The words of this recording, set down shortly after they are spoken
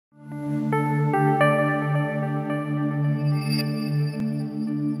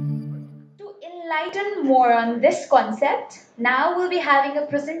enlighten more on this concept, now we'll be having a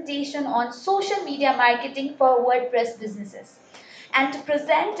presentation on social media marketing for WordPress businesses. And to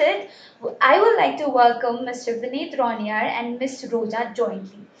present it, I would like to welcome Mr. Vineet Roniar and Ms. Roja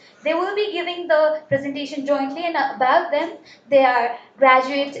jointly. They will be giving the presentation jointly, and about them, they are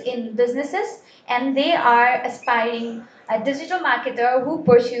graduates in businesses and they are aspiring a digital marketer who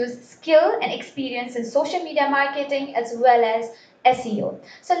pursues skill and experience in social media marketing as well as SEO.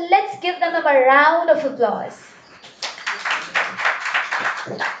 So let's give them a round of applause.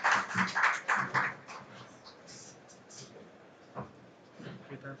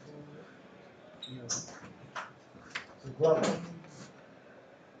 So good afternoon.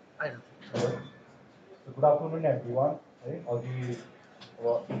 Hello. So good afternoon, everyone. Right?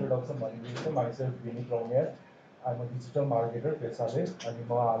 Introduction भन्ने myself Vinit Roniar. I'm a digital marketer पेसाले अनि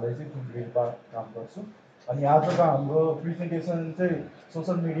म हालै चाहिँ कुम्ब्रेलमा काम गर्छु अनि आजको हाम्रो प्रेजेन्टेसन चाहिँ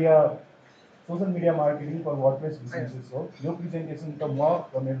social media marketing for WordPress businesses हो यो प्रेजेन्टेसन त म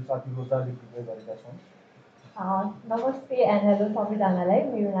र मेरो साथी रोजाले प्रिपेयर गरेका छौँ नमस्ते एन्ड हेलो सबैजनालाई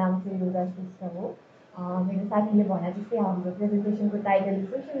मेरो नाम चाहिँ रोजा श्रेष्ठ हो मेरो साथीले भने जस्तै हाम्रो प्रेजेन्टेसनको title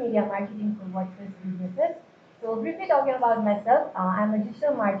social media marketing for WordPress businesses So briefly talking about myself, I'm a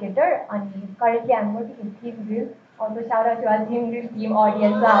digital marketer and currently I'm working in Team Grill. Also shout out to our Team Grill team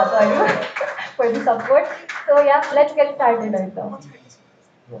audience for the support. So yeah, let's get started right now.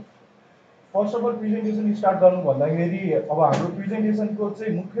 First of all presentation start गर्नु भन्दाखेरि अब हाम्रो प्रेजेन्टेसनको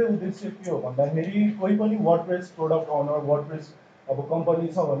चाहिँ मुख्य उद्देश्य के हो भन्दाखेरि कोही पनि वर्डप्रेस प्रोडक्ट ओनर वर्डप्रेस अब कम्पनी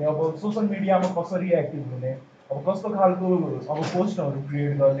छ भने अब सोसल मिडियामा कसरी एक्टिभ हुने अब कस्तो खालको अब पोस्टहरू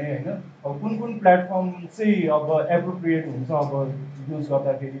क्रिएट गर्ने होइन अब कुन प्लेटफर्म चाहिँ अब एप्रोप्रिएट हुन्छ अब युज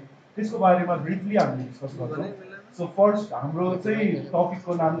गर्दाखेरि त्यसको बारेमा ब्रिफली हामीले डिस्कस गर्छौँ सो फर्स्ट हाम्रो चाहिँ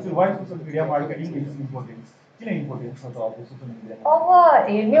टपिकको नाम चाहिँ why social media marketing is important किन इम्पोर्टेन्ट छ त अब सोसल मिडिया अब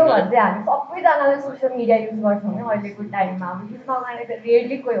हेर्ने हो भने चाहिँ हामी सबैजनाले सोसियल मिडिया युज गर्छौँ नि अहिलेको टाइममा अब युज नगर्ने त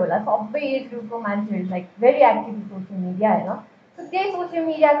रेयरली कोही होला सबै एज ग्रुपको मान्छेहरू like very active social media होइन सो त्यही सोसियल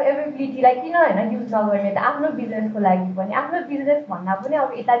मिडियाको एबिलिटीलाई किन होइन युज नगर्ने त आफ्नो बिजनेसको लागि पनि आफ्नो बिजनेस भन्दा पनि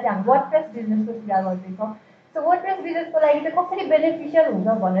अब यता चाहिँ हामी वर्डप्रेस बिजनेसको कुरा गर्दैछौँ सो वर्डप्रेस बिजनेसको लागि चाहिँ कसरी बेनिफिसियल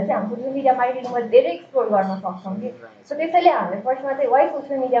हुन्छ भनेर चाहिँ हामी सोसियल मिडिया मार्केटिङमा धेरै एक्सप्लोर गर्न सक्छौँ कि सो त्यसैले हामीले फर्स्टमा चाहिँ why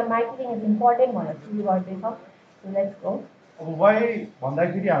social media marketing is important भनेर सुरु गर्दैछौँ सो लेट्स गो अब वाइ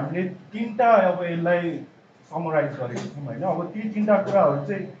भन्दाखेरि हामीले तिनवटा अब यसलाई समराइज गरेको छौँ होइन अब ती तिनवटा कुराहरू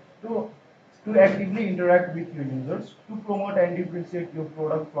चाहिँ to actively interact with your users, to promote and differentiate your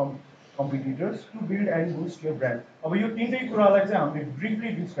product from competitors, to build and boost your brand. अब यो तिनटै कुरालाई चाहिँ हामीले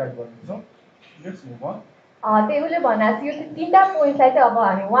ब्रिफली डिस्क्राइब गर्नेछौँ लेट्स मुभ अन त्यही उसले भनेपछि यो तिनवटा पोइन्टलाई चाहिँ अब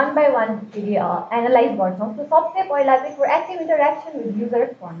हामी वान बाई वान फेरि एनालाइज गर्छौँ सो सबसे पहिला चाहिँ for active interaction with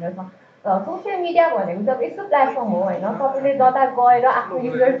users भनेर छ सोसियल मिडिया भनेको चाहिँ अब यस्तो प्लेटफर्म हो होइन तपाईँले जता गएर आफ्नो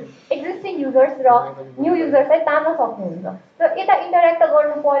युजर्स एक्जिस्टिङ युजर्स र न्यू युजर्सलाई तान्न सक्नुहुन्छ र यता इन्टरेक्ट त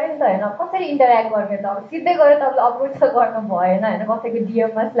गर्नु पऱ्यो नि त होइन कसरी इन्टरेक्ट गर्ने त अब सिधै गएर तपाईँले अप्रोच त गर्नु भएन होइन कसैको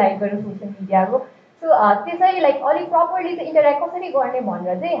डिएममा स्लाइड गरेर सोसियल मिडियाको सो त्यसरी लाइक अलिक प्रपरली चाहिँ इन्टरेक्ट कसरी गर्ने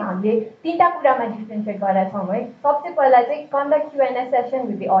भनेर चाहिँ हामीले तिनवटा कुरामा डिफ्रेन्सिएट गरेका छौँ है सबसे पहिला चाहिँ conduct Q&A session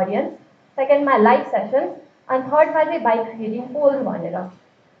with the audience सेकेन्डमा लाइभ सेसन्स अनि थर्डमा चाहिँ बाई क्रिएटिङ पोल्स भनेर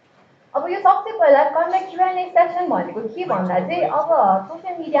अब यो सबसे पहिला कन्डक्ट क्युएनए सेसन भनेको के भन्दा चाहिँ अब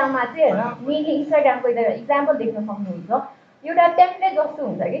सोसियल मिडियामा चाहिँ होइन मेनली इन्स्टाग्रामको इक्जाम्पल देख्न सक्नुहुन्छ एउटा टेम्प्लेट जस्तो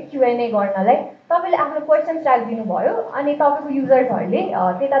हुन्छ कि क्युएनए गर्नलाई तपाईँले आफ्नो क्वेसन्स राखिदिनु भयो अनि तपाईँको युजर्सहरूले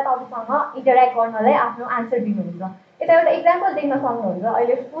त्यता तपाईँसँग इन्टरेक्ट गर्नलाई आफ्नो आन्सर दिनुहुन्छ यता एउटा इक्जाम्पल देख्न सक्नुहुन्छ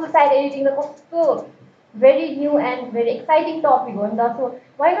अहिले फुल साइड एडिटिङ त कस्तो very new and very exciting topic हो नि त सो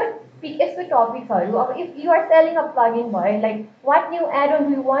वाइ नट पिक यस्तो टपिक्सहरू अब if you are selling a plugin भयो like what new add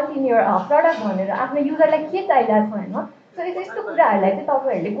on you want in your product भनेर आफ्नो युजरलाई के चाहिरहेको छ होइन सो यस्तो कुराहरूलाई चाहिँ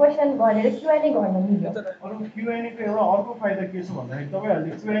तपाईँहरूले क्वेसन गरेर क्युएनए गर्न मिल्यो अरू क्युएनएको एउटा अर्को फाइदा के छ भन्दाखेरि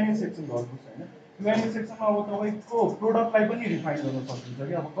तपाईँहरूले क्युएनए सेक्सन गर्नुहोस् होइन क्युएनए सेक्सनमा अब तपाईँको प्रोडक्टलाई पनि रिफाइन गर्न सकिन्छ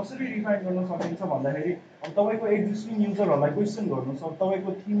कि अब कसरी रिफाइन गर्न सकिन्छ भन्दाखेरि अब तपाईँको एक्जिस्टिङ युजरहरूलाई क्वेसन गर्नुहोस् अब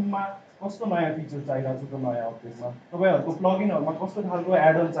तपाईँको थिममा कस्तो नयाँ फिचर चाहिरहेको छ त नयाँ अपडेटमा तपाईँहरूको प्लगिनहरूमा कस्तो खालको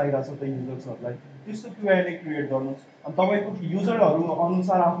एडन चाहिरहेको छ त युजर्सहरूलाई त्यस्तो क्युएनए क्रिएट गर्नुहोस् अनि तपाईँको युजरहरू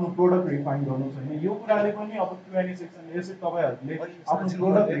अनुसार आफ्नो प्रोडक्ट रिफाइन गर्नुहोस् होइन यो कुराले पनि अब क्युएनए सेक्सनले यसरी तपाईँहरूले आफ्नो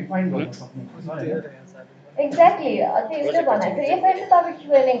प्रोडक्ट रिफाइन गर्न सक्नुहुन्छ होइन एक्ज्याक्टली त्यही उसले भनेको चाहिँ यसरी चाहिँ तपाईँ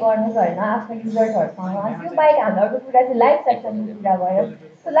क्युएनए गर्नुहोस् होइन आफ्नो युजर्सहरूसँग अनि त्यो बाहेक हाम्रो अर्को कुरा चाहिँ लाइभ सेसनको कुरा भयो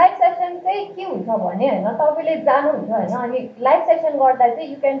सो लाइभ सेसन चाहिँ के हुन्छ भने होइन तपाईँले जानुहुन्छ होइन अनि लाइभ सेसन गर्दा चाहिँ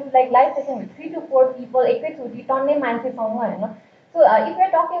you can do like live session with 3 to 4 people एकैचोटि टन्नै मान्छेसँग होइन so if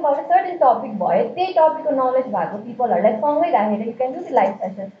you're talking about certain topic भयो त्यही टपिकको नलेज भएको पिपलहरूलाई सँगै राखेर you can do the live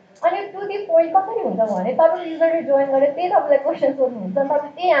session अनि टु दि पोइन्ट कसरी हुन्छ भने तपाईँको युजरले जोइन गरेर त्यही तपाईँलाई क्वेसन सोध्नुहुन्छ अनि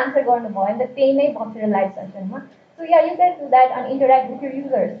तपाईँ त्यही आन्सर गर्नुभयो भने त त्यही नै बसेर live सेसनमा so yeah you can do that and interact with your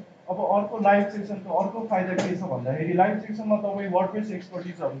users अब अर्को लाइभ सेक्सनको अर्को फाइदा के छ भन्दाखेरि लाइभ सेक्सनमा तपाईँ वर्डप्रेस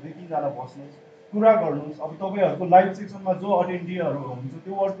एक्सपर्टिजहरू 2-3 जना बस्नुहोस् कुरा गर्नुहोस्। अब तपाईँहरूको लाइभ सेक्सनमा जो अटेन्डीहरू हुन्छ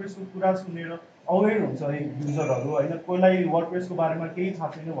त्यो वर्डप्रेसको कुरा सुनेर अवेर हुन्छ युजरहरू होइन। कोहीलाई वर्डप्रेसको बारेमा केही थाहा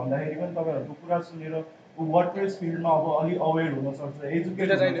छैन भन्दाखेरि पनि तपाईँहरूको कुरा सुनेर वर्डप्रेस फिल्डमा अब अलिक अवेर हुनसक्छ, एजुकेट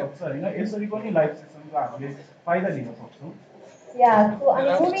हुनसक्छ होइन। यसरी पनि लाइभ सेक्सनको हामीले फाइदा लिन सक्छौँ। या सो अनि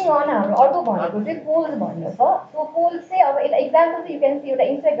मुभिङ अन हाम्रो अर्को भनेको चाहिँ पोल्स भन्ने छ। सो पोल्स चाहिँ अब एउटा इक्जाम्पल चाहिँ यु क्यान सी एउटा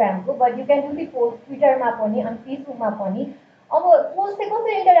इन्स्टाग्रामको, but you can do the post ट्विटरमा पनि अनि फेसबुकमा पनि। अब पोस्ट चाहिँ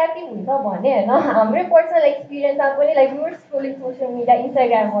कसरी इन्टरेक्टिभ हुन्छ भने होइन हाम्रै पर्सनल एक्सपिरियन्समा पनि like your scrolling social media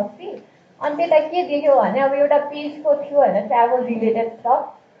Instagram अस्ति अनि त्यता के देख्यो भने अब एउटा पेजको थियो होइन ट्राभल रिलेटेड स्टफ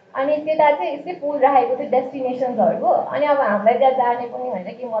अनि त्यता चाहिँ यस्तै पोल राखेको थियो डेस्टिनेसन्सहरूको अनि अब हामीलाई त्यहाँ जाने पनि होइन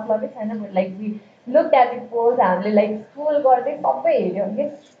कि मतलबै छैन but like we look at it poles हामीले लाइक स्क्रोल गर्दै सबै हेऱ्यौँ कि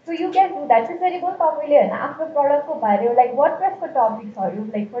so you can do that. त्यसरी पनि तपाईँले होइन आफ्नो प्रडक्टको बारे लाइक वर्डप्रेसको टपिक्सहरू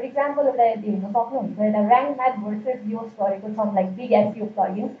लाइक फर इक्जाम्पल एउटा यदि हेर्न सक्नुहुन्छ एउटा ऱ्याङ्क म्याथ भर्सेस युज गरेको छौँ like big SEO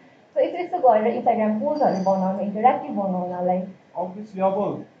plugin. So यस्तो यस्तो गरेर इन्स्टाग्राम पोल्सहरू बनाउनु इन्टरेक्टिभ बनाउनलाई अभियसली अब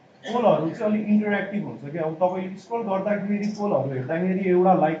पोलहरू चाहिँ अलिक इन्टरेक्टिभ हुन्छ कि अब तपाईँले स्क्रोल गर्दाखेरि पोलहरू हेर्दाखेरि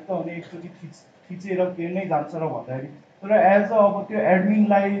एउटा लाइक त अनि एकचोटि थिचेर के नै जान्छ र भन्दाखेरि तर एज अ अब त्यो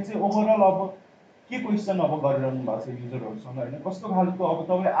एडमिनलाई चाहिँ ओभरअल अब के क्वेसन अब गरिरहनु भएको छ युजरहरूसँग होइन, कस्तो खालको अब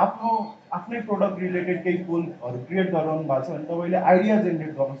तपाईँ आफ्नै प्रोडक्ट रिलेटेड केही पोलहरू क्रिएट गरिरहनु भएको छ भने तपाईँले आइडिया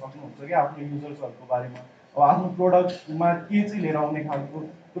जेनेरेट गर्न सक्नुहुन्छ कि आफ्नो युजर्सहरूको बारेमा अब आफ्नो प्रोडक्टमा के चाहिँ लिएर आउने खालको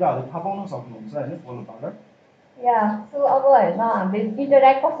कुराहरू थाहा पाउन सक्नुहुन्छ होइन पोलबाट। या सो अब होइन हामीले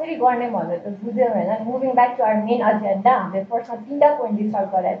इन्टरेक्ट कसरी गर्ने भनेर त बुझ्यौँ होइन। Moving back to our main agenda हामीले फर्स्टमा 3टा पोइन्ट डिस्कस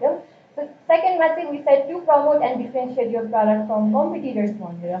गरेको थियौँ। सो सेकेन्डमा चाहिँ we side to promote and differentiate your product from competitors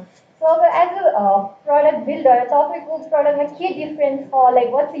भनेर। सो अब एज अ प्रडक्ट बिल्डर तपाईँको प्रडक्टमा के डिफ्रेन्स छ like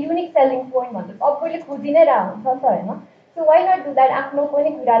what's unique selling point भनेर सबैले खोजि नै रहेको हुन्छ नि त होइन। So why not do that आफ्नो पनि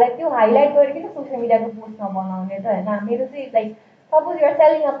कुरालाई त्यो हाइलाइट गरिकन सोसियल मिडियाको पोस्टमा बनाउने त होइन। मेरो चाहिँ like suppose you're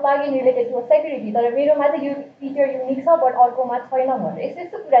selling a plugin related to security तर मेरोमा चाहिँ यो फिचर युनिक छ बट अर्कोमा छैन भनेर यस्तो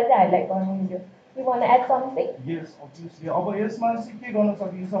यस्तो कुरा चाहिँ हाइलाइट गर्नु मिल्यो। You one add something? Yes obviously अब यसमा चाहिँ के गर्न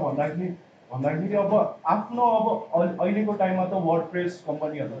सकिन्छ भन्दाखेरि अब आफ्नो अब अहिलेको टाइममा त वर्डप्रेस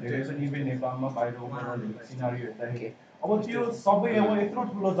कम्पनीहरू धेरै छन् इभेन नेपालमा बाहिर ओभरअल सिनारी हेर्दाखेरि अब त्यो सबै अब यत्रो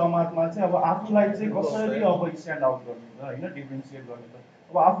ठुलो जमातमा चाहिँ अब आफूलाई चाहिँ कसरी अब स्ट्यान्ड आउट गर्नु त होइन, डिफ्रेन्सिएट गर्नु त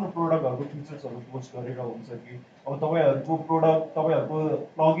अब आफ्नो प्रोडक्टहरूको फिचर्सहरू पोस्ट गरेर हुन्छ कि अब तपाईँहरूको प्रोडक्ट तपाईँहरूको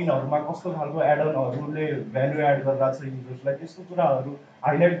प्लगिनहरूमा कस्तो खालको एडनहरूले भ्यालु एड गरिरहेको छ युजर्सलाई त्यस्तो कुराहरू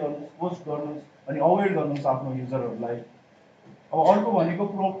हाइलाइट गर्नुहोस्, पोस्ट गर्नुहोस् अनि अवेर गर्नुहोस् आफ्नो युजरहरूलाई। अब अर्को भनेको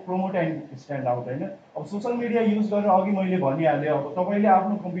प्रोमोट एन्ड स्ट्यान्ड आउट होइन। अब सोसियल मिडिया युज गरेर अघि मैले भनिहालेँ अब तपाईँले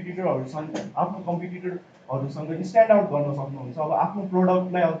आफ्नो कम्पिटिटरहरूसँग स्ट्यान्ड आउट गर्न सक्नुहुन्छ। अब आफ्नो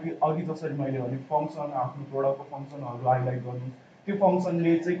प्रोडक्टलाई अघि जसरी मैले भने फङ्सन आफ्नो प्रोडक्टको फङ्सनहरू हाइलाइट गर्नु त्यो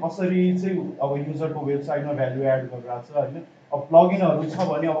फङ्सनले चाहिँ कसरी चाहिँ अब युजरको वेबसाइटमा भ्यालु एड गरिरहेको छ होइन। अब प्लगिनहरू छ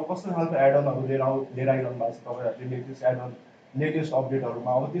भने अब कस्तो खालको एडनहरू लिएर आइरहनु भएको छ तपाईँहरूले लेटेस्ट एडन लेटेस्ट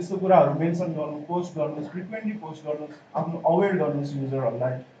अपडेटहरूमा अब त्यस्तो कुराहरू मेन्सन गर्नु, पोस्ट गर्नुहोस्, फ्रिक्वेन्टली पोस्ट गर्नुहोस्, आफ्नो अवेर गर्नुहोस्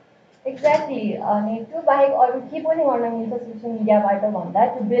युजरहरूलाई। एक्ज्याक्टली अनि त्यो बाहेक अरू के पनि गर्न मिल्छ सोसियल मिडियाबाट भन्दा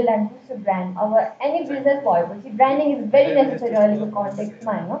to build and boost brand. अब एनी बिजनेस भएपछि ब्रान्डिङ इज भेरी नेसेसरी अहिलेको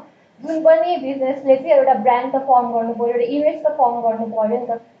कन्टेक्स्टमा होइन। जुन पनि बिजनेसले चाहिँ एउटा ब्रान्ड त फर्म गर्नु पऱ्यो, एउटा इमेज त फर्म गर्नु पऱ्यो नि त।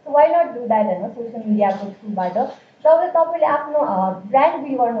 So why not do that होइन सोसियल मिडियाको थ्रुबाट। जब तपाईँले आफ्नो ब्रान्ड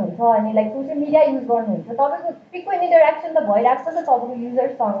बिल्ड गर्नुहुन्छ अनि लाइक सोसियल मिडिया युज गर्नुहुन्छ तपाईँको फ्रिक्वेन्ट इन्टरेक्सन त भइरहेको छ नि त तपाईँको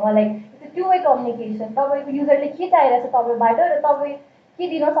युजर्ससँग लाइक त्यो टु वे कम्युनिकेसन। तपाईँको युजरले के चाहिरहेको छ तपाईँबाट र तपाईँ के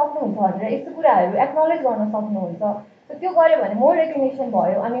दिन सक्नुहुन्छ भनेर यस्तो कुराहरू एक्नोलेज गर्न सक्नुहुन्छ। सो त्यो गऱ्यो भने मोर रेकग्नेसन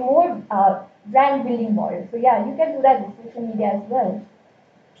भयो अनि मोर ब्रान्ड बिल्डिङ भयो। So yeah you can do that with social media as well.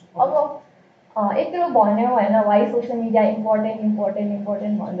 अब यत्रो भन्यो होइन वाइ सोसियल मिडिया इम्पोर्टेन्ट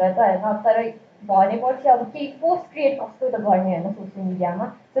भनेर त होइन तर भनेपछि अब केही पोस्ट क्रिएट कस्तो त गर्ने होइन सोसियल मिडियामा।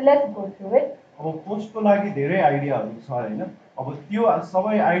 So let's go through it. अब पोस्टको लागि धेरै आइडियाहरू छ होइन। अब त्यो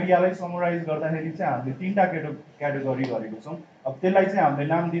सबै आइडियालाई समराइज गर्दाखेरि चाहिँ हामीले 3टा क्याटेगोरी गरेको छौँ। अब त्यसलाई चाहिँ हामीले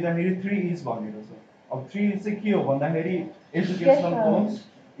नाम दिँदाखेरि 3 E's भनेको छ। अब 3 चाहिँ के हो भन्दाखेरि educational post,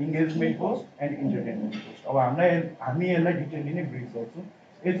 engagement post and entertainment post. अब हामी यसलाई डिटेलली नै ब्रिफ गर्छौँ।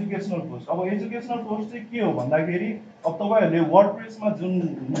 एजुकेसनल पोस्ट, अब एजुकेसनल पोस्ट चाहिँ के हो भन्दाखेरि अब तपाईँहरूले वर्डप्रेसमा जुन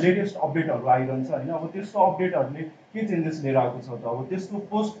लेटेस्ट अपडेटहरू आइरहन्छ होइन अब त्यस्तो अपडेटहरूले के चेन्जेस लिएर आएको छ त अब त्यसको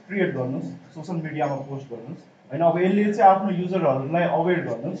पोस्ट क्रिएट गर्नुहोस्, सोसियल मिडियामा पोस्ट गर्नुहोस् होइन। अब यसले चाहिँ आफ्नो युजरहरूलाई अवेर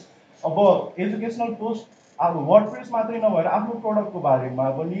गर्नुहोस्। अब एजुकेसनल पोस्ट अब वर्डप्रेस मात्रै नभएर आफ्नो प्रोडक्टको बारेमा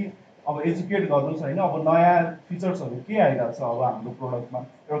पनि अब एजुकेट गर्नुहोस् होइन। अब नयाँ फिचर्सहरू के आइरहेको छ अब हाम्रो प्रोडक्टमा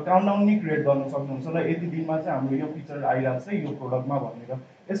एउटा काउन्टडाउन नि क्रिएट गर्न सक्नुहुन्छ ल यति दिनमा चाहिँ हाम्रो यो फिचर आइरहेको छ यो प्रोडक्टमा भनेर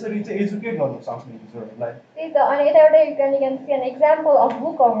यसरी चाहिँ एजुकेट गर्न सक्ने युजरहरूलाई। त्यही त अनि यता एउटा you can C an example of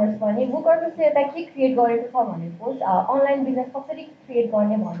book commerce पनि बुक कमर्सले यता के क्रिएट गरेको छ भने पोस्ट अनलाइन बिजनेस कसरी क्रिएट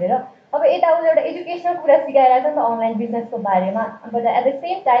गर्ने भनेर अब यता उसले एउटा एजुकेसनल कुरा सिकाइरहेको छ नि त अनलाइन बिजनेसको बारेमा but at the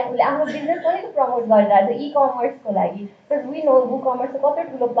same time उसले आफ्नो बिजनेस पनि त प्रमोट गरिरहेको छ इ कमर्सको लागि because we know book commerce कति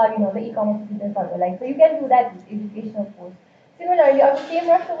ठुलो प्लगिन हो त इ कमर्स बिजनेसहरूको लागि so you can do that with educational post. Similarly अब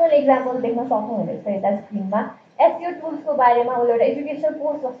केमर्सको पनि एक्जाम्पल देख्न सक्नुहुनेछ यता स्क्रिनमा एसइओ टुल्सको बारेमा उसले एउटा एजुकेसनल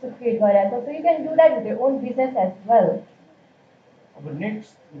पोस्ट जस्तो क्रिएट गरेर छ so you can do that with your own business as well. अब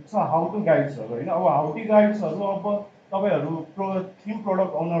नेक्स्ट छ हाउ टु गाइड्सहरू होइन अब हाउ टु गाइड्सहरू अब तपाईँहरू थिम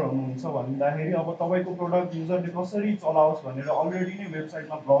प्रोडक्ट ओनर हुनुहुन्छ भन्दाखेरि अब तपाईँको प्रोडक्ट युजरले कसरी चलाओस् भनेर अलरेडी नै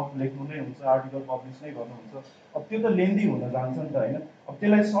वेबसाइटमा ब्लग लेख्नु नै हुन्छ आर्टिकल पब्लिस नै गर्नुहुन्छ अब त्यो त लेन्दी हुन जान्छ नि त होइन अब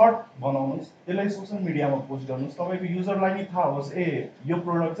त्यसलाई सर्ट बनाउनुहोस् त्यसलाई सोसियल मिडियामा पोस्ट गर्नुहोस् तपाईँको युजरलाई नि थाहा होस् ए यो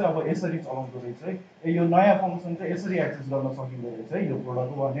प्रोडक्ट चाहिँ अब यसरी चलाउँदो रहेछ है ए यो नयाँ फङ्सन चाहिँ यसरी एक्सेस गर्न सकिँदो रहेछ है यो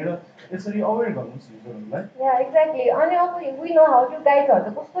प्रोडक्ट भनेर यसरी अवेर गर्नुहोस् युजरहरूलाई। या एक्ज्याक्टली अनि अब वी नो हाउ टु गाइडहरू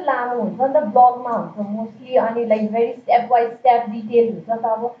त कस्तो लामो हुन्छ नि त ब्लगमा हुन्छ मोस्टली अनि like very step by step detail हुन्छ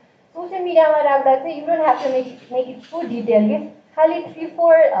त अब सोसियल मिडियामा राख्दा चाहिँ you don't have to make it so detail कि खालि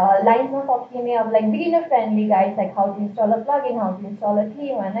 3-4 लाइन्समा सकिने अब like beginner friendly guides like how to install a plugin how to install a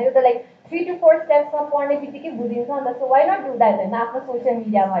theme होइन यो त लाइक 3 to 4 स्टेप्समा पढ्ने बित्तिकै बुझिन्छ नि त so why not do that होइन आफ्नो social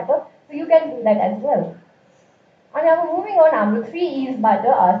मिडियाबाट so you can do that as well. अनि अब मुभिङ अन हाम्रो 3 E's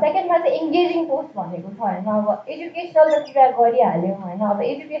सेकेन्डमा चाहिँ इङ्गेजिङ पोस्ट भनेको छ होइन अब एजुकेसनल त कुरा गरिहाल्यौँ होइन अब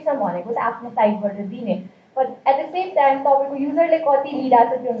एजुकेसन भनेको त आफ्नो साइडबाट दिने but at the same time तपाईँको युजरले कति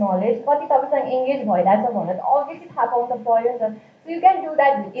लिइरहेको छ त्यो नलेज कति तपाईँसँग इङ्गेज भइरहेछ भनेर त अभियसली थाहा पाउनु त पऱ्यो नि त so you can do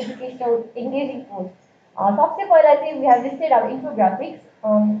that with educational engaging post. सबसे पहिला चाहिँ वी हेभ लिस्टेड अब इन्फोग्राफिक्स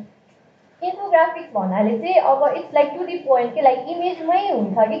इन्फोग्राफिक्स भन्नाले चाहिँ अब it's like to the point कि लाइक इमेजमै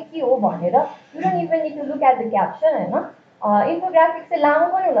हुन्छ कि के हो भनेर you don't even need to look at the caption होइन इन्फोग्राफिक्स चाहिँ लामो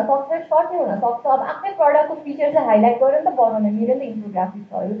पनि हुनसक्छ सर्ट पनि हुनसक्छ अब आफ्नै प्रडक्टको फिचर चाहिँ हाइलाइट गरेर त बनाउन मिल्यो नि त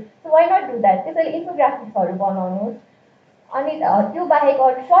इन्फोग्राफिक्सहरू so why not do that त्यसैले इन्फोग्राफिक्सहरू बनाउनुहोस्। अनि त्यो बाहेक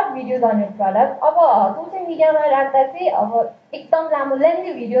अरू short videos on your product अब सोसियल मिडियामा राख्दा चाहिँ अब एकदम लामो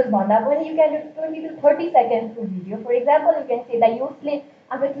लेन्थी भिडियोज भन्दा पनि you can do 20 to 30 सेकेन्ड्सको video for example you can say that युसले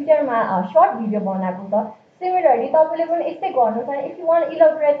आफ्नो ट्विटरमा सर्ट भिडियो बनाएको छ सिमिलरली तपाईँले पनि यस्तै गर्नुहोस् अनि if you one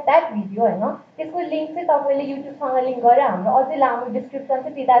elaborate that video होइन त्यसको लिङ्क चाहिँ तपाईँले युट्युबसँग लिङ्क गरेर हाम्रो अझै लामो डिस्क्रिप्सन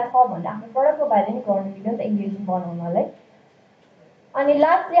चाहिँ दिँदा छ भनेर आफ्नो प्रडक्टको बारे नि गर्नु मिल्यो नि त इङ्गेजिङ बनाउनलाई। अनि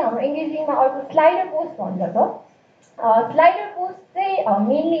लास्टली हाम्रो इङ्गेजिङमा अर्को स्लाइडर पोस्ट भन्छ त स्लाइडर पोस्ट चाहिँ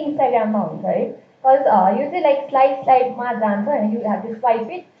मेनली इन्स्टाग्राममा हुन्छ है बिकज यो चाहिँ लाइक स्लाइडमा जान्छ होइन you have to swipe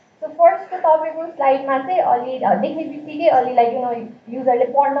it so फर्स्टको तपाईँको स्लाइडमा चाहिँ अलि देख्ने बित्तिकै अलि लाइक युजरले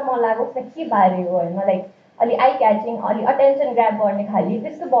पढ्न मन लागोस् न के बारे हो होइन लाइक अलि आई क्याचिङ अलि अटेन्सन ग्राब गर्ने खालि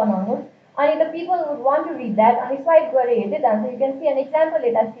त्यस्तो बनाउनुहोस् अनि the people would want to read that अनि स्वाइप गरेर हेर्दै जान्छ you can C an example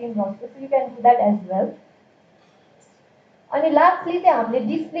यता same बक्सको so you can do that as well. अनि लास्टली चाहिँ हामीले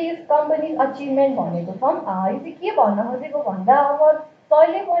डिस्प्ले कम्पनी अचिभमेन्ट भनेको छौँ यो चाहिँ के भन्न खोजेको भन्दा अब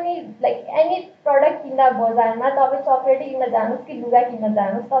कहिले पनि लाइक एनी प्रडक्ट किन्दा बजारमा तपाईँ चक्लेटै किन्न जानुहोस् कि लुगा किन्न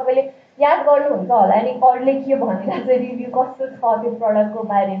जानुहोस् तपाईँले याद गर्नुहुन्छ होला नि अरूले के भनिरहेको छ रिभ्यू कस्तो छ त्यो प्रडक्टको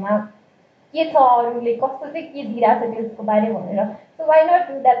बारेमा के छ अरूले कस्तो चाहिँ के दिइरहेको छ त्यसको बारे भनेर so why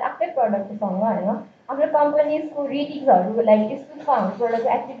not do that आफ्नै प्रडक्टसँग होइन आफ्नो कम्पनीजको रेटिङ्सहरू लाइक यस्तो छ हाम्रो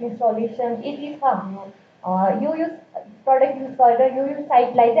प्रडक्टको एक्टिभ इन्स्टलेसन यति छ हाम्रो यो प्रडक्ट युज गरेर यो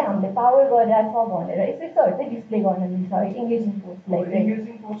साइटलाई चाहिँ हामीले पावर गरिरहेको छ भनेर यस्तो यस्तोहरू चाहिँ डिस्प्ले गर्न मिल्छ है इङ्गेजिङ पोस्टलाई चाहिँ।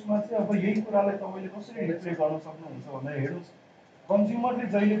 इङ्गेजिङ पोस्टमा चाहिँ अब यही कुरालाई तपाईँले कसरी रिप्ले गर्न सक्नुहुन्छ भन्दा हेर्नुहोस् कन्ज्युमरले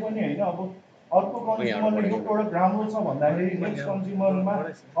जहिले पनि होइन अब अर्को कन्ज्युमरले यो प्रोडक्ट राम्रो छ भन्दाखेरि नेक्स्ट कन्ज्युमरमा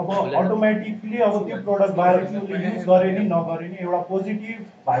अब अटोमेटिकली अब त्यो प्रोडक्ट बारे उसले युज गरे नि नगरे नि एउटा पोजिटिभ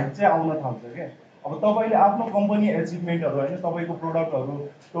भाइब चाहिँ आउन थाल्छ क्या अब तपाईँले आफ्नो कम्पनी एचिभमेन्टहरू होइन तपाईँको प्रोडक्टहरू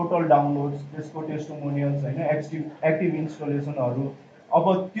टोटल डाउनलोड्स त्यसको टेस्टोमोनियल्स होइन एक्टिभ इन्स्टलेसनहरू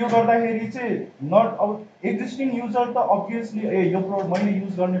अब त्यो गर्दाखेरि चाहिँ नट अब एक्जिस्टिङ युजर त अभियसली ए यो मैले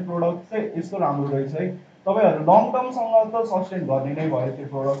युज गर्ने प्रोडक्ट चाहिँ यस्तो राम्रो रहेछ है तपाईँहरू लङ टर्मसँग त सस्टेन गर्ने नै भयो त्यो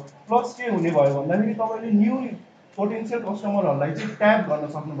प्रोडक्ट प्लस के हुने भयो भन्दाखेरि तपाईँले न्यू पोटेन्सियल कस्टमरहरूलाई चाहिँ ट्याग गर्न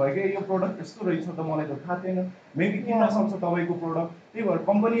सक्नुभयो कि यो प्रोडक्ट यस्तो रहेछ त मलाई त थाहा थिएन मेबी किन्न सक्छ तपाईँको प्रोडक्ट त्यही भएर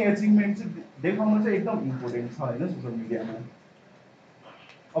कम्पनी एचिभमेन्ट चाहिँ देखाउनु चाहिँ एकदम इम्पोर्टेन्ट छ होइन सोसियल मिडियामा।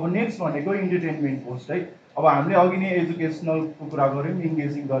 अब नेक्स्ट भनेको इन्टरटेनमेन्ट पोस्ट है अब हामीले अघि नै एजुकेसनलको कुरा गऱ्यौँ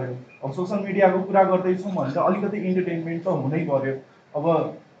इङ्गेजिङ गऱ्यौँ अब सोसियल मिडियाको कुरा गर्दैछौँ भने त अलिकति इन्टरटेनमेन्ट त हुनै पर्यो अब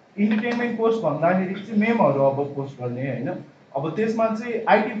इन्टरटेनमेन्ट पोस्ट भन्दाखेरि चाहिँ मेमहरू अब पोस्ट गर्ने होइन अब त्यसमा चाहिँ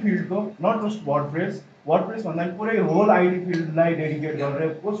IT फिल्डको not just WordPress WordPress भन्दा पुरै होल आइडी फिल्डलाई डेडिकेट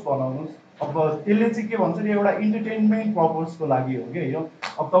गरेर पोस्ट बनाउनुहोस्। अब त्यसले चाहिँ के भन्छ नि एउटा इन्टरटेनमेन्ट पर्पजको लागि हो कि यो।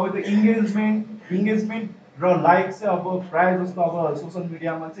 अब तपाईँको इङ्गेजमेन्ट र लाइक चाहिँ अब प्रायः जस्तो अब सोसियल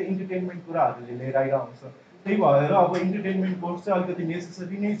मिडियामा चाहिँ इन्टरटेनमेन्ट कुराहरूले लिएर आइरहेको हुन्छ। त्यही भएर अब इन्टरटेनमेन्ट पोस्ट चाहिँ अलिकति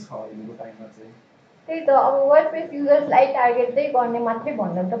नेसेसरी नै छ अहिलेको टाइममा चाहिँ। त्यही त अब वर्डप्रेस युजर्सलाई टार्गेट चाहिँ गर्ने मात्रै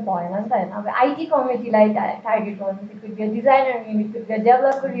भन्नु त भएन नि त होइन। अब आइटी कम्युनिटीलाई टार्गेट गर्नु त्यो डिजाइनर युनिट त्यो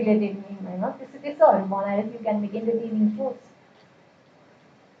डेभलपर रिलेटेड निड होइन त्यस्तो त्यस्तोहरू बनाएर you can make entertaining post.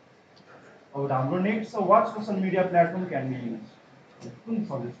 अब हाम्रो नेक्स्ट छ what social media platform can be use, कुन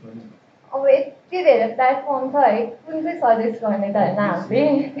सजेस्ट गर्नु? अब यति धेरै प्लेटफर्म छ है कुन चाहिँ सजेस्ट गर्ने त होइन हामीले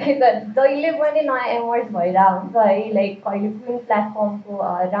त्यही त जहिले पनि नयाँ एमर्स भइरहेको हुन्छ है लाइक कहिले कुन प्लेटफर्मको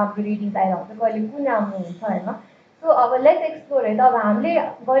राम्रो रिडिङ आइरहेको हुन्छ कहिले कुन राम्रो हुन्छ होइन। सो अब लेट्स एक्सप्लोर है त अब हामीले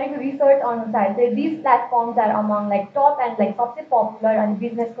गरेको रिसर्च अनुसार चाहिँ this platforms are among like top and like सबसे पपुलर अनि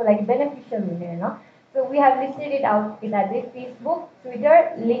बिजनेसको लागि बेनिफिसियल हुने होइन। So we have listed it out यता चाहिँ Facebook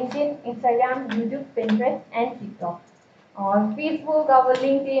Twitter LinkedIn Instagram YouTube Pinterest and TikTok. Facebook अब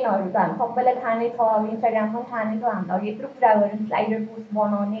लिङ्कडिनहरू त हामी सबैलाई थाहा नै छ अब इन्स्टाग्राम पनि थाहा नै छ हामीले अघि यत्रो कुरा गऱ्यौँ स्लाइडर पोस्ट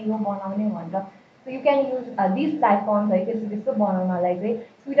बनाउने यो बनाउने भनेर। So you can use this platforms है त्यस्तो त्यस्तो बनाउनलाई चाहिँ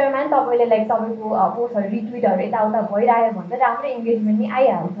ट्विटरमा पनि तपाईँले लाइक तपाईँको पोस्टहरू रिट्विटहरू यताउता भइरह्यो भने चाहिँ राम्रो इङ्गेजमेन्ट नै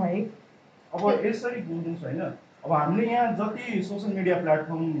आइहाल्छ है। अब यसरी बुझ्नुहोस् होइन, अब हामीले यहाँ जति सोसियल मिडिया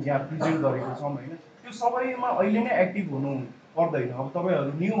प्लेटफर्म यहाँ प्रेजेन्ट गरेको छौँ होइन त्यो सबैमा अहिले नै एक्टिभ हुनु पर्दैन। अब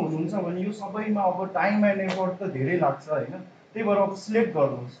तपाईँहरू न्यू हुनुहुन्छ भने यो सबैमा अब टाइम एन्ड एफर्ट त धेरै लाग्छ होइन। त्यही भएर अब सिलेक्ट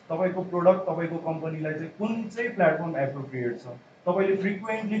गर्नुहोस् तपाईँको प्रोडक्ट तपाईँको कम्पनीलाई चाहिँ कुन चाहिँ प्लेटफर्म एप्रोप्रिएट छ, तपाईँले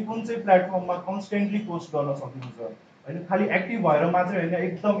फ्रिक्वेन्टली कुन चाहिँ प्लेटफर्ममा कन्सटेन्टली पोस्ट गर्न सक्नुहुन्छ होइन। खालि एक्टिभ भएर मात्रै होइन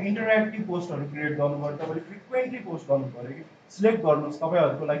एकदम इन्टरेक्टिभ पोस्टहरू क्रिएट गर्नु पऱ्यो, तपाईँले फ्रिक्वेन्टली पोस्ट गर्नु पऱ्यो कि। सिलेक्ट गर्नुहोस्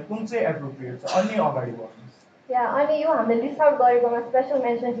तपाईँहरूको लागि कुन चाहिँ एप्रोप्रिएट छ अनि अगाडि बढ्नुहोस्। या अनि यो हामीले लिस्ट आउट गरेकोमा स्पेसल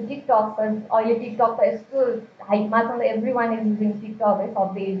मेन्सन चाहिँ टिकटक अहिले टिकटक त यस्तो हाइटमा छ every one is using TikTok है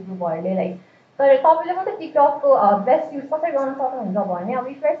सबै एज ग्रुपहरूले लाइक। तर तपाईँले मात्रै टिकटकको बेस्ट युज कसरी गर्न सक्नुहुन्छ भने अब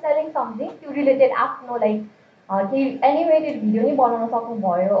इफ आर सेलिङ समथिङ त्यो रिलेटेड आफ्नो लाइक केही एनिमेटेड भिडियो नै बनाउन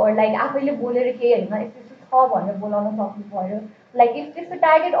सक्नुभयो अर लाइक आफैले बोलेर केही होइन यस्तो यस्तो छ भनेर बोलाउन सक्नुभयो। लाइक इफ त्यस्तो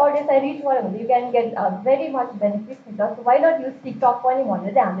टार्गेट अडियन्सलाई रिच गऱ्यो भने you can get very much benefit हुन्छ। So why not use TikTok पनि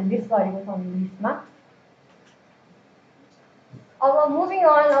भनेर चाहिँ हामीले लिस्ट गरेको छौँ लिस्टमा। अब मुभिङ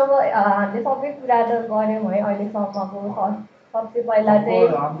अन अब हामीले सबै कुरा त गऱ्यौँ है अहिलेसम्मको सबसे पहिला चाहिँ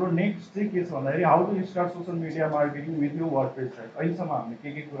हाम्रो नेक्स्ट चाहिँ के छ भन्दाखेरि how to start social media marketing with यो वर्डप्रेस साइट। अहिलेसम्म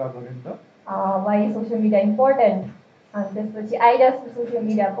हामीले के कुरा गऱ्यौँ त? वाइ सोसियल मिडिया इम्पोर्टेन्ट अनि त्यसपछि ideas to social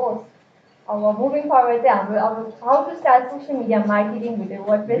media post. अब मुभिङ फरवर्ड चाहिँ हाम्रो अब how to start social media marketing with यो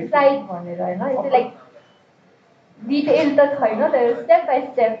वर्डप्रेस साइट भनेर होइन। यो चाहिँ लाइक डिटेल त छैन तर स्टेप बाई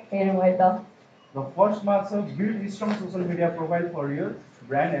स्टेप हेरौँ है त। The first mark छ build strong social media profile for your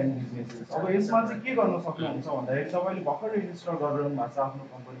brand and businesses। अब यसमा चाहिँ के गर्न सक्नुहुन्छ भन्दाखेरि तपाईँले भर्खर रेजिस्टर गरिरहनु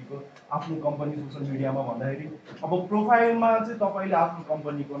भएको छ आफ्नो कम्पनी सोसियल मिडियामा भन्दाखेरि अब प्रोफाइलमा चाहिँ तपाईँले आफ्नो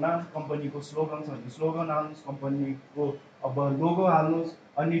कम्पनीको नाम कम्पनीको स्लोगन छ भने स्लोगन हाल्नुहोस्, कम्पनीको अब लोगो हाल्नुहोस्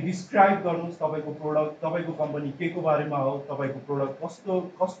अनि डिस्क्राइब गर्नुहोस् तपाईँको प्रोडक्ट तपाईँको कम्पनी के को बारेमा हो, तपाईँको प्रोडक्ट कस्तो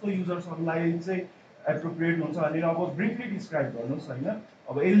कस्तो युजर्सहरूलाई चाहिँ एप्रोप्रिएट हुन्छ भनेर अब ब्रिफली डिस्क्राइब गर्नुहोस् होइन।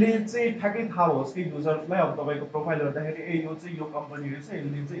 अब यसले चाहिँ ठ्याक्कै थाहा होस् कि युजर्सलाई अब तपाईँको प्रोफाइल हेर्दाखेरि ए यो चाहिँ यो कम्पनी रहेछ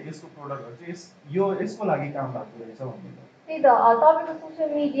यसले चाहिँ यसको प्रोडक्टहरू चाहिँ यो यसको लागि काम लाग्दो रहेछ भनेर। त्यही त तपाईँको सोसियल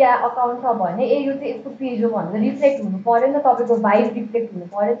मिडिया अकाउन्ट छ भने ए यो चाहिँ यस्तो पेज हो भनेर रिफ्लेक्ट हुनु पऱ्यो नि त तपाईँको भाइब रिफ्लेक्ट हुनु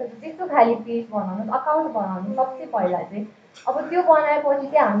पऱ्यो नि त त्यस्तो खालि पेज बनाउनुहोस् अकाउन्ट बनाउनु सबसे पहिला चाहिँ। अब त्यो बनाएपछि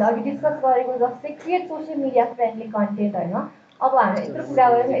चाहिँ हामीले अघि डिस्कस गरेको जस्तै create social media friendly content होइन। अब हामीले यत्रो कुरा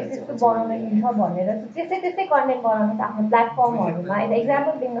गऱ्यौँ यस्तो यस्तो बनाउन मिल्छ भनेर त्यस्तै त्यस्तै कन्टेन्ट बनाउनुहोस् आफ्नो प्लेटफर्महरूमा यता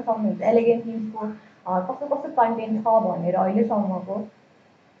इक्जाम्पल दिन सक्नुहुन्छ एलिगेन्ट न्युजको कस्तो कस्तो कन्टेन्ट छ भनेर अहिलेसम्मको।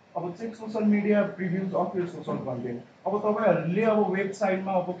 अब चेक सोसियल मिडिया प्रिभ्युज अफ यो सोसियल कन्टेन्ट। अब तपाईँहरूले अब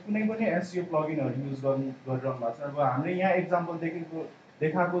वेबसाइटमा अब कुनै पनि एसइओ प्लगइनहरू युज गरिरहनु भएको छ। अब हामीले यहाँ एक्जाम्पल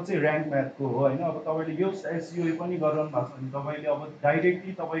देखाएको चाहिँ ऱ्याङ्क म्याथको हो होइन। अब तपाईँले यो एसइओ पनि गरिरहनु भएको छ भने तपाईँले अब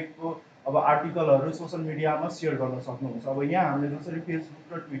डाइरेक्टली तपाईँको अब आर्टिकलहरू सोसियल मिडियामा सेयर गर्न सक्नुहुन्छ। अब यहाँ हामीले जसरी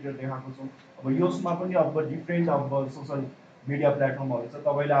फेसबुक र ट्विटर देखाएको छौँ अब यसमा पनि अब डिफ्रेन्ट अब सोसियल मिडिया प्लेटफर्महरू छ।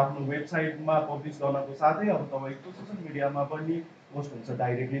 तपाईँले आफ्नो वेबसाइटमा पब्लिस गर्नको साथै अब तपाईँको सोसियल मिडियामा पनि पोस्ट हुन्छ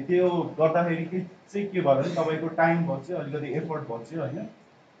डाइरेक्टली। त्यो गर्दाखेरि चाहिँ के भयो भने तपाईँको टाइम बच्यो अलिकति एफर्ट बच्यो होइन।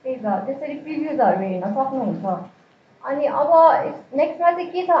 त्यही त त्यसरी प्रिभ्युजहरू हेर्न सक्नुहुन्छ। अनि अब नेक्स्टमा चाहिँ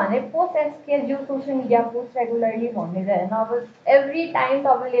के छ भने post and schedule social media post regularly भनेर होइन। अब एभ्री टाइम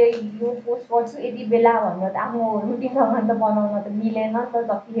तपाईँले यो पोस्ट गर्छु यति बेला भनेर आफ्नो रुटिनसँग त बनाउन त मिलेन नि त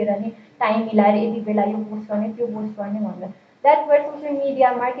जतिखेर नि टाइम मिलाएर यति बेला यो पोस्ट गर्ने त्यो पोस्ट गर्ने भनेर। That's where social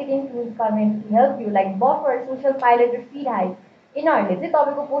media marketing tools com in to help you like buffer social pilot र फिड हाइट। यिनीहरूले चाहिँ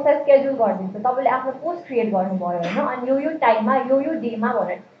तपाईँको पोस्टलाई स्केड्युल गरिदिन्छ तपाईँले आफ्नो पोस्ट क्रिएट गर्नुभयो होइन अनि यो टाइममा यो डेमा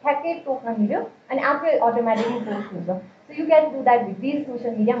भनेर ठ्याक्कै तोक्न मिल्यो अनि आफै अटोमेटिकली पोस्ट हुन्छ so you can do that with this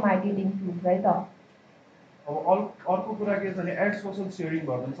social media marketing tools है त अर्को कुरा के छ भने एड सोसल सेयरिङ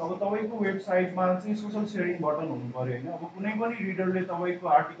बटन छ अब तपाईँको वेबसाइटमा चाहिँ सोसल सेयरिङ बटन हुनु पऱ्यो होइन अब कुनै पनि रिडरले तपाईँको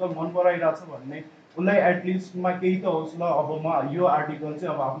आर्टिकल मन पराइरहेछ भने उसलाई एटलिस्टमा केही त होस् ल अब म यो आर्टिकल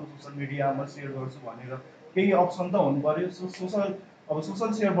चाहिँ अब आफ्नो सोसियल मिडियामा सेयर गर्छु भनेर केही अप्सन त हुनु पऱ्यो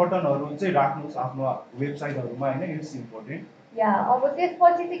सोसल सेयर बटनहरू चाहिँ राख्नुहोस् आफ्नो वेबसाइटहरूमा होइन इट्स इम्पोर्टेन्ट या अब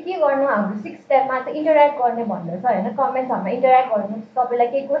त्यसपछि चाहिँ के गर्नु हाम्रो 6 स्टेपमा चाहिँ इन्टरेक्ट गर्ने भन्दछ होइन कमेन्ट्सहरूमा इन्टरेक्ट गर्नुहोस् तपाईँलाई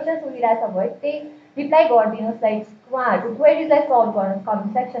केही क्वेसन सोधिरहेछ भयो त्यही रिप्लाई गरिदिनुहोस् लाइक उहाँहरूको क्वेरिजलाई सल्भ गर्नुहोस्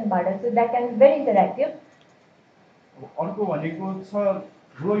comment सेक्सनबाट so that can be very interactive अर्को भनेको छ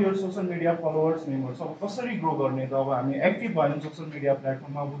grow your social media followers members अब कसरी ग्रो गर्ने त अब हामी एक्टिभ भयौँ सोसियल मिडिया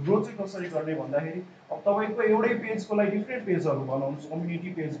प्लेटफर्ममा अब ग्रो चाहिँ कसरी गर्ने भन्दाखेरि अब तपाईँको एउटै पेजको लागि डिफ्रेन्ट पेजहरू बनाउनुहोस्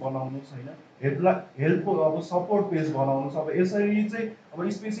कम्युनिटी पेज बनाउनुहोस् होइन हेल्पको अब सपोर्ट पेज बनाउनुहोस् अब यसरी चाहिँ अब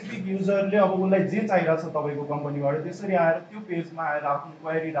स्पेसिफिक युजरले अब उसलाई जे चाहिरहेको छ तपाईँको कम्पनीबाट त्यसरी आएर त्यो पेजमा आएर आफ्नो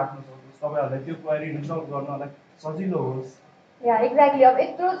क्वेरी राख्न सक्नुहोस् तपाईँहरूलाई त्यो क्वेरी रिजल्भ गर्नलाई सजिलो होस् या एक्ज्याक्टली अब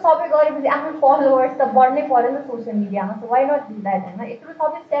यत्रो सबै गरेपछि आफ्नो फलोवर्स त बढ्नै पऱ्यो नि त सोसियल मिडियामा so why not do that होइन यत्रो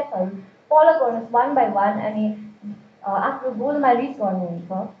सबै स्टेप्सहरू फलो गर्नुहोस् वान बाई वान अनि आफ्नो गोलमा रिच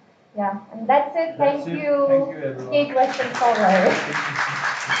गर्नुहुन्छ या and that's it thank you Thank you केही everyone. क्वेसन सल्भ भयो